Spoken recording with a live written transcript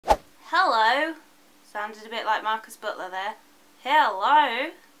Hello. Sounded a bit like Marcus Butler there. Hello.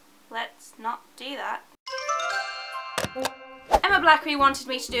 Let's not do that. Emma Blackery wanted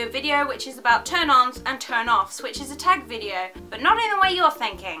me to do a video which is about turn-ons and turn-offs, which is a tag video, but not in the way you're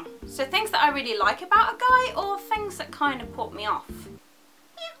thinking. So things that I really like about a guy, or things that kind of put me off.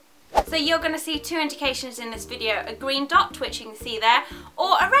 So you're going to see two indications in this video, a green dot, which you can see there,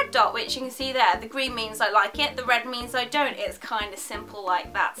 or a red dot, which you can see there. The green means I like it, the red means I don't. It's kind of simple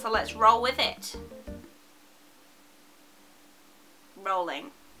like that, so let's roll with it.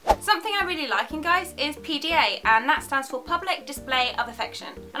 Rolling. Something I really like in guys is PDA, and that stands for Public Display of Affection.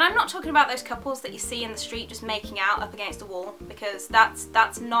 And I'm not talking about those couples that you see in the street just making out up against a wall, because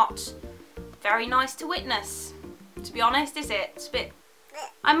that's not very nice to witness. To be honest, is it? It's a bit...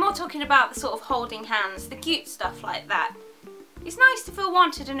 I'm more talking about the sort of holding hands, the cute stuff like that. It's nice to feel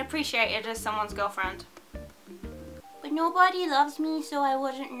wanted and appreciated as someone's girlfriend. But nobody loves me, so I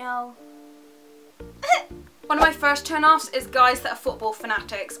wouldn't know. One of my first turn-offs is guys that are football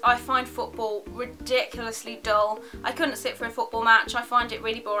fanatics. I find football ridiculously dull. I couldn't sit for a football match. I find it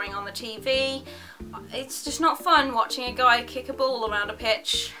really boring on the TV. It's just not fun watching a guy kick a ball around a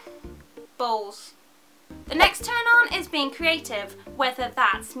pitch. Balls. The next turn-on is being creative, whether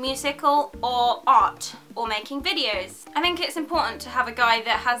that's musical or art or making videos. I think it's important to have a guy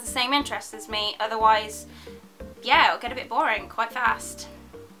that has the same interests as me, otherwise, yeah, it'll get a bit boring quite fast.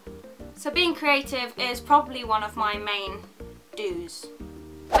 So being creative is probably one of my main do's.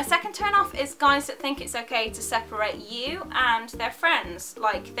 My second turn off is guys that think it's okay to separate you and their friends.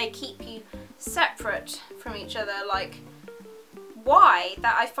 Like, they keep you separate from each other. Like, why?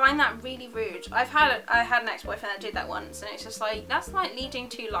 I find that really rude. I had an ex-boyfriend that did that once, and it's just like, that's like leading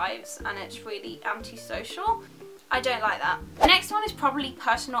two lives, and it's really antisocial. I don't like that. The next one is probably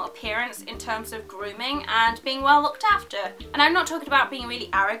personal appearance in terms of grooming and being well looked after. And I'm not talking about being really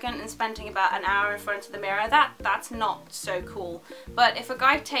arrogant and spending about an hour in front of the mirror. That's not so cool. But if a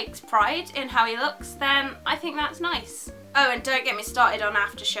guy takes pride in how he looks, then I think that's nice. Oh, and don't get me started on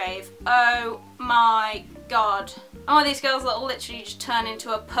aftershave. Oh my god. Oh, these girls that will literally just turn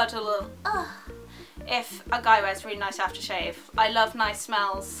into a puddle of ugh, if a guy wears really nice aftershave. I love nice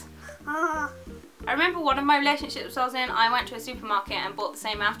smells. I remember one of my relationships I was in, I went to a supermarket and bought the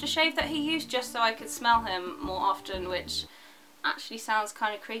same aftershave that he used just so I could smell him more often, which actually sounds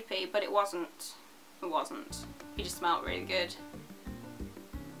kind of creepy, but it wasn't. It wasn't. He just smelled really good.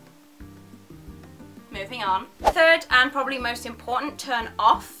 Moving on. Third and probably most important turn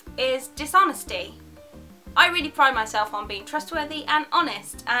off is dishonesty. I really pride myself on being trustworthy and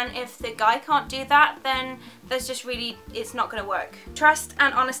honest, and if the guy can't do that, then there's just really, it's not going to work. Trust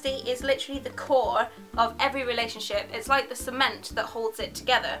and honesty is literally the core of every relationship. It's like the cement that holds it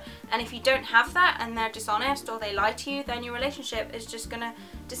together, and if you don't have that and they're dishonest or they lie to you, then your relationship is just going to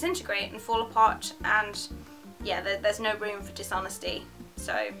disintegrate and fall apart, and yeah, there's no room for dishonesty.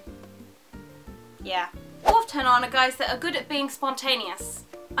 So yeah. Fourth turn on are guys that are good at being spontaneous.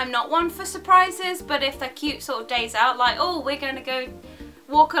 I'm not one for surprises, but if they're cute sort of days out, like, oh, we're going to go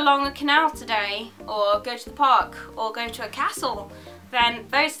walk along a canal today, or go to the park, or go to a castle, then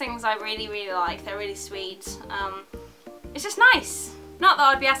those things I really, really like. They're really sweet. It's just nice. Not that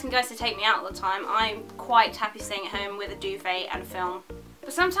I'd be asking guys to take me out all the time. I'm quite happy staying at home with a duvet and a film.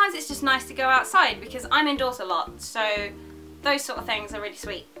 But sometimes it's just nice to go outside, because I'm indoors a lot, so those sort of things are really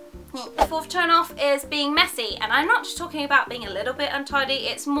sweet. The fourth turn off is being messy, and I'm not just talking about being a little bit untidy,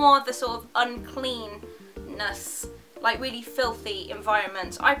 it's more the sort of uncleanness, like really filthy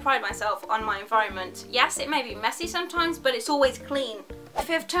environment. I pride myself on my environment. Yes, it may be messy sometimes, but it's always clean. The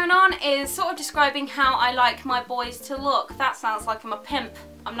fifth turn on is sort of describing how I like my boys to look. That sounds like I'm a pimp.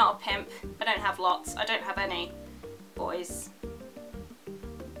 I'm not a pimp. I don't have lots. I don't have any boys.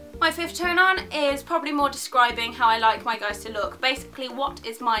 My fifth turn on is probably more describing how I like my guys to look. Basically, what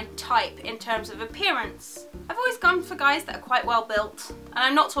is my type in terms of appearance? I've always gone for guys that are quite well built. And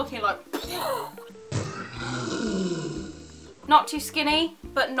I'm not talking like... not too skinny,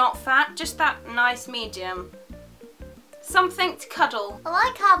 but not fat. Just that nice medium. Something to cuddle. I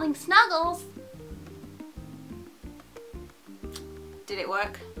like having snuggles. Did it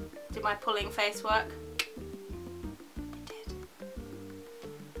work? Did my pulling face work?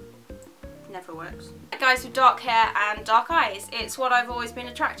 Never works. Guys with dark hair and dark eyes, it's what I've always been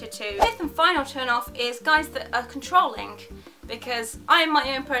attracted to. Fifth and final turn off is guys that are controlling, because I am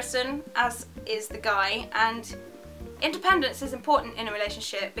my own person, as is the guy, and independence is important in a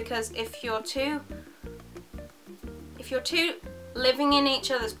relationship, because if you're two living in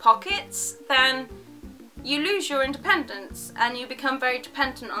each other's pockets, then you lose your independence and you become very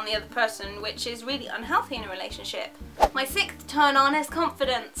dependent on the other person, which is really unhealthy in a relationship. My sixth turn on is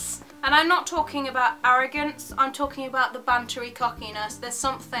confidence. And I'm not talking about arrogance, I'm talking about the bantery cockiness. There's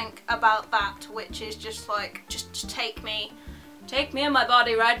something about that which is just like, just take me in my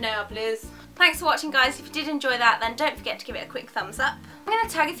body right now, please. Thanks for watching, guys. If you did enjoy that, then don't forget to give it a quick thumbs up. I'm going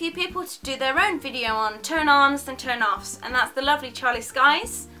to tag a few people to do their own video on turn-ons and turn-offs, and that's the lovely Charlie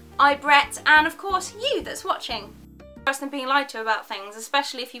Skies, I Brett, and of course you that's watching. Worse than being lied to about things,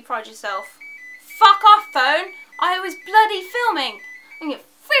 especially if you pride yourself. Fuck off, phone! I was bloody filming! I'm gonna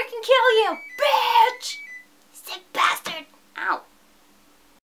freaking kill you, bitch! Sick bastard! Ow.